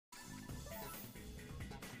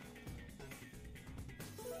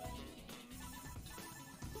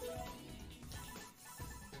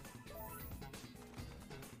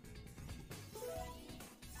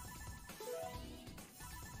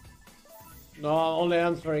No, I'm only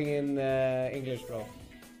answering in English, bro.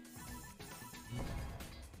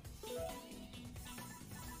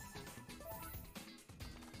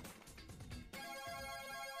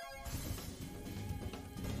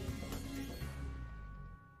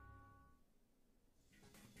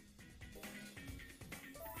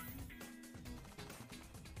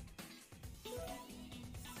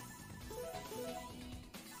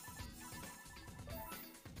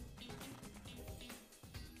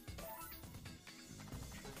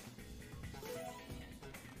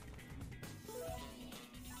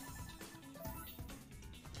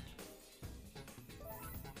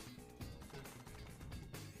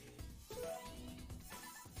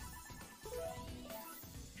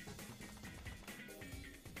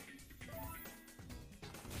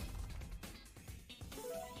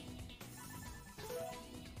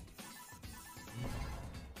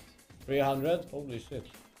 $300? Holy shit.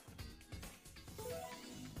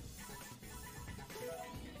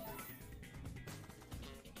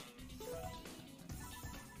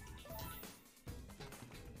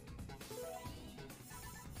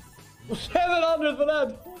 $700 for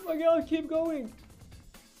that! Oh my god, keep going!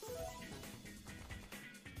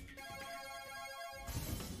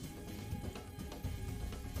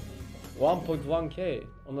 $1.1k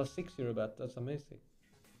on a 6-euro bet, that's amazing.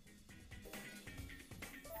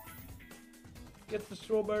 Get the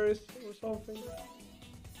strawberries or something.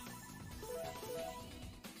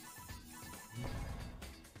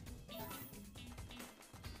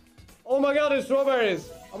 Oh my god, it's strawberries!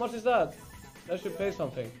 How much is that? I should pay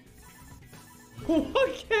something.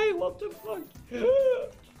 Okay, what the fuck?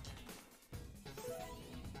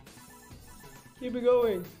 Keep it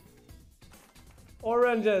going.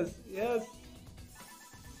 Oranges, yes.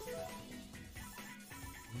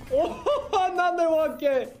 Oh, another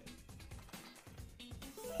 1k!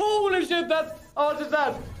 Holy shit, that's... How much is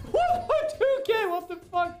that? 1.2k, what the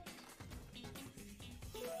fuck?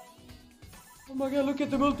 Oh my god, look at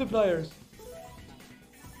the multipliers.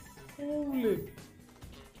 Holy.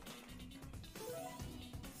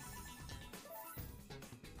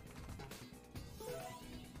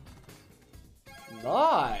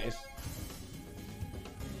 Nice.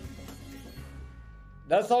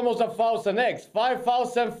 That's almost 1,000x.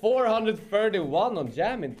 5,431 on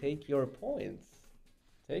jamming. Take your points.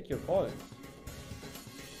 Take your points.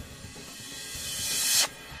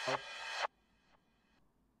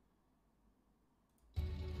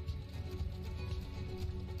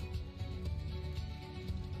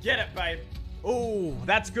 Get it, babe. Oh,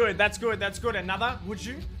 that's good. That's good. That's good. Another? Would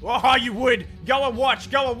you? Oh, you would. Go and watch.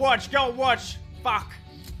 Go and watch. Go and watch. Fuck.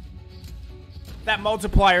 That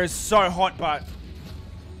multiplier is so hot, but...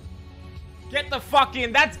 Get the fuck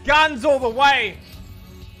in. That's guns all the way.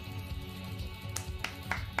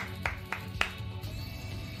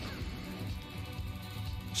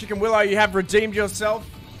 Chicken Willow, you have redeemed yourself.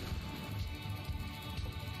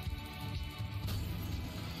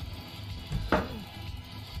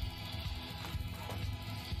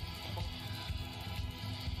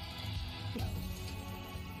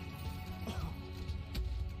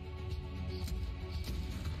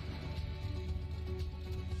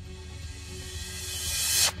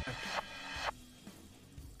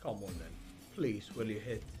 Come on then. Please, will you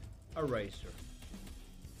hit a razor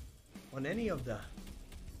on any of the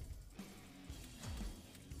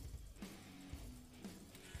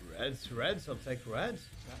reds? I'll take reds.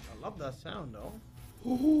 I love that sound though.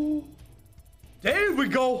 Ooh. There we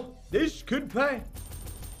go. This could pay.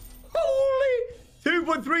 Holy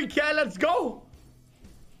 2.3k, let's go.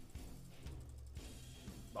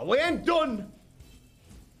 But we ain't done.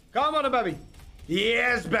 Come on, baby.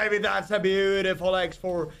 Yes, baby, that's a beautiful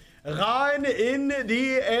X4. Ryan in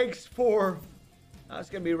the X4. That's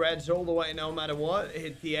gonna be reds all the way no matter what.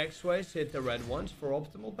 Hit the X-ways, hit the red ones for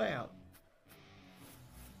optimal payout.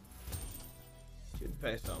 Should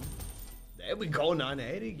pay some. There we go,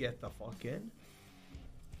 980. Get the fuck in.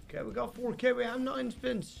 Okay, we got 4k. We have 9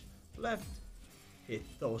 spins left. Hit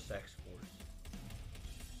those X4s.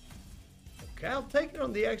 Okay, I'll take it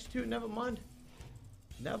on the X2. Never mind.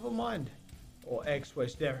 Never mind. Oh,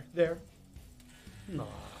 X-ways there. Nice.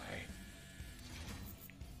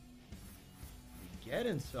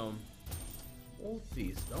 Getting some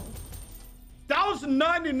multis though.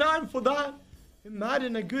 1,099 for that.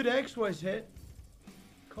 Imagine a good X-ways hit.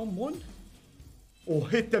 Come on. Oh,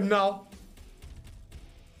 hit them now.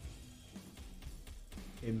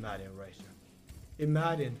 Imagine racer.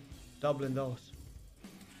 Imagine doubling those.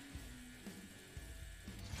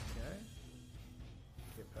 Okay.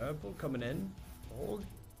 Okay, purple coming in. Hold.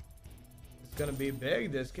 It's gonna be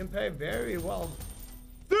big. This can pay very well.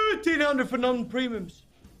 1,300 for non-premiums.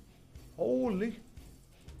 Holy.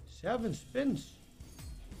 7 spins.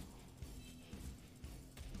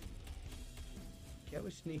 Okay,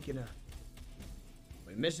 we're sneaking out.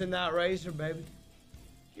 We're missing that racer, baby.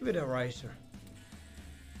 Give it a racer.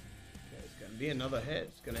 Okay, it's gonna be another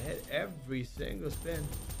hit. It's gonna hit every single spin.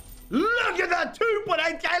 Look at that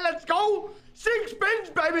 2.8k. Let's go. 6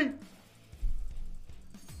 spins, baby.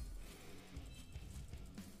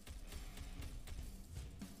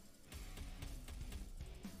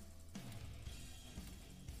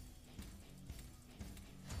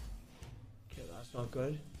 Okay, that's not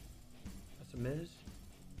good. That's a miss.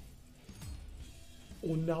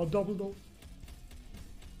 Oh, now double those.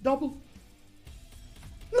 Double.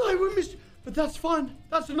 No, we missed. But that's fine.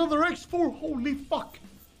 That's another X4. Holy fuck.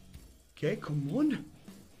 Okay, come on.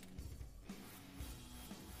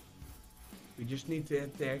 We just need to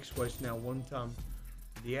hit the X-Ways now one time.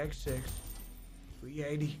 The X6.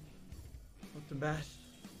 380. Not the best.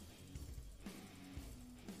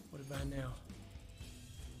 What about now?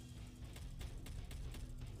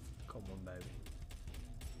 Come on, baby.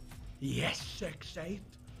 Yes, X8.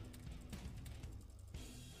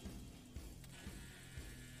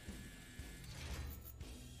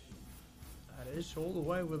 That is all the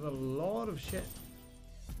way with a lot of shit.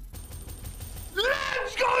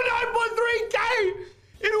 Let's go 9.3k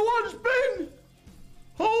in one spin.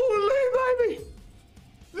 Holy baby.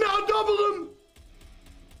 Now double them.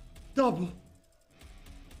 Double.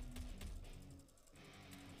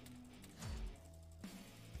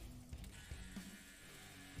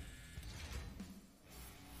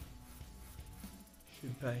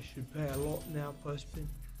 Should pay a lot now per spin.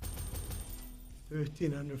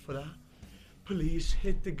 1300 for that. Please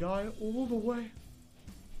hit the guy all the way.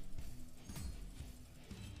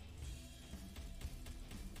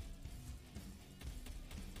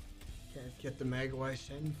 Can't get the Megaway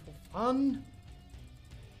in for fun.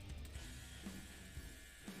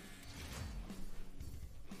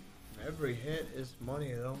 Every hit is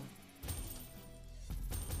money though.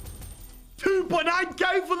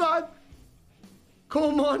 2.9k for that.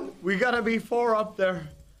 Come on, we gotta be 4 up there.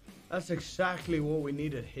 That's exactly what we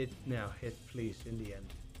needed. Hit now, hit please in the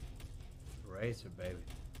end. Racer, baby.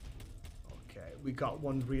 Okay, we got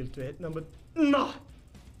 1 reel to hit. Number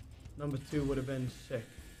 2 would have been sick.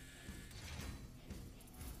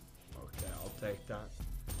 Okay, I'll take that.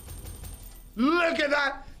 Look at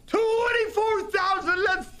that! 24,000,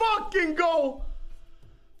 let's fucking go!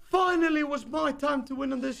 Finally was my time to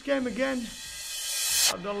win on this game again.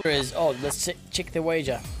 Oh, let's check the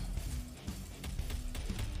wager.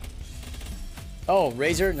 Oh,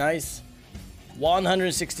 Razor, nice.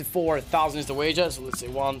 164,000 is the wager, so let's say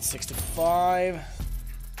 165.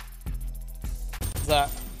 Is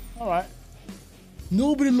that alright?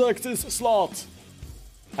 Nobody likes this slot.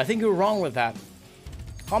 I think you're wrong with that.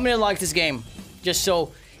 How many like this game? Just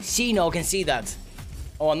so Sino can see that.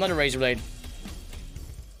 Oh, another Razor Blade.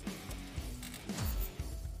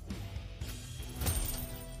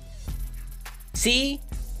 See?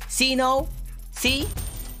 Sino? See?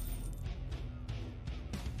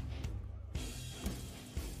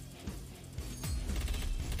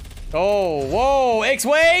 Oh, whoa,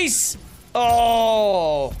 X-Ways!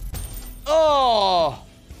 Oh! Oh!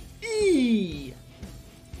 Eee!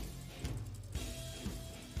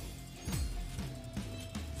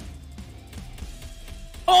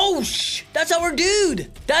 Oh, that's our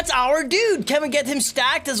dude! That's our dude! Can we get him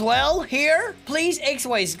stacked as well here? Please,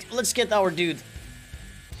 X-Ways, let's get our dude.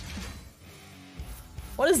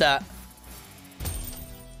 What is that?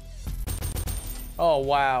 Oh,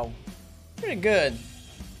 wow. Pretty good.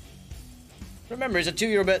 Remember, it's a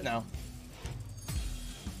 €2 bet now.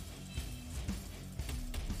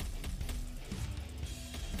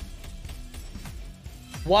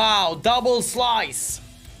 Wow, double slice.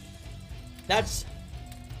 That's...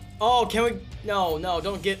 Oh, can we... No,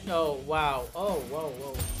 don't get... Oh, wow. Oh,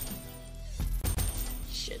 whoa.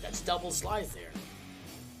 Shit, that's double slice there.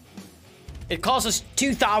 It cost us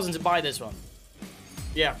 2,000 to buy this one.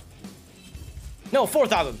 Yeah. No,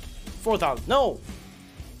 4,000. 4,000. No.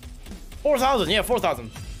 4,000. Yeah,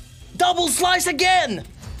 4,000. Double slice again.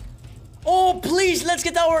 Oh, please, let's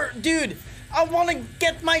get our dude. I want to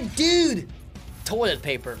get my dude. Toilet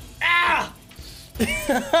paper. Ah!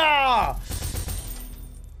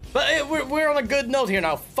 But we're on a good note here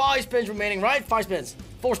now. 5 spins remaining, right? 5 spins.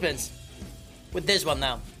 4 spins. With this one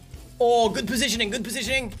now. Oh, good positioning, good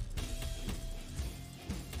positioning.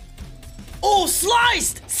 Oh,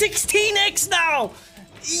 sliced! 16x now!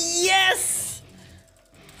 Yes!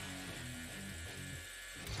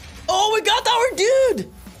 Oh, we got our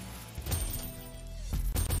dude!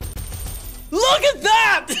 Look at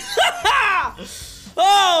that!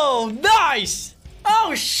 Oh, nice!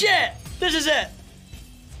 Oh shit! This is it.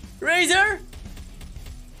 Razor.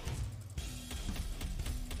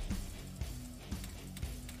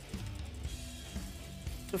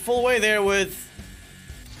 The full way there with.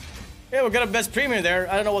 Yeah, we got a best premium there.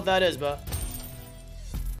 I don't know what that is, but.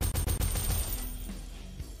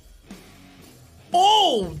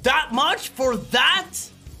 Oh, that much for that?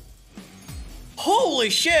 Holy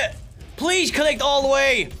shit! Please connect all the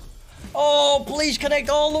way. Oh, please connect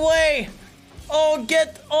all the way. Oh,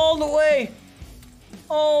 get all the way.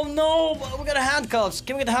 Oh no, we got the handcuffs.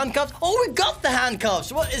 Can we get the handcuffs? Oh, we got the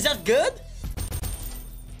handcuffs. What, is that good?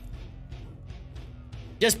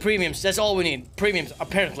 Just premiums, that's all we need. Premiums,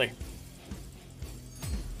 apparently.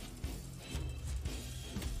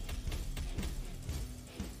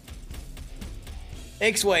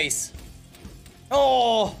 X-Ways.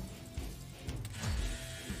 Oh.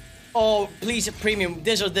 Oh, please, a premium.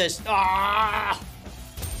 This or this. Ah.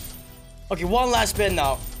 Okay, one last spin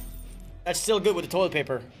now. That's still good with the toilet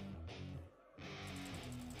paper.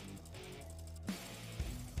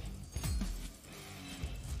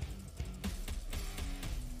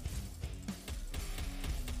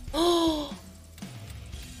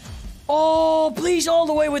 Oh, please, all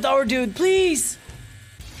the way with our dude, please.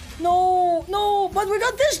 No, no, but we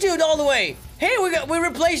got this dude all the way. Hey, we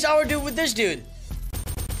replaced our dude with this dude.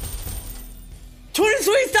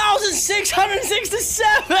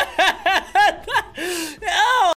 23,667. Oh.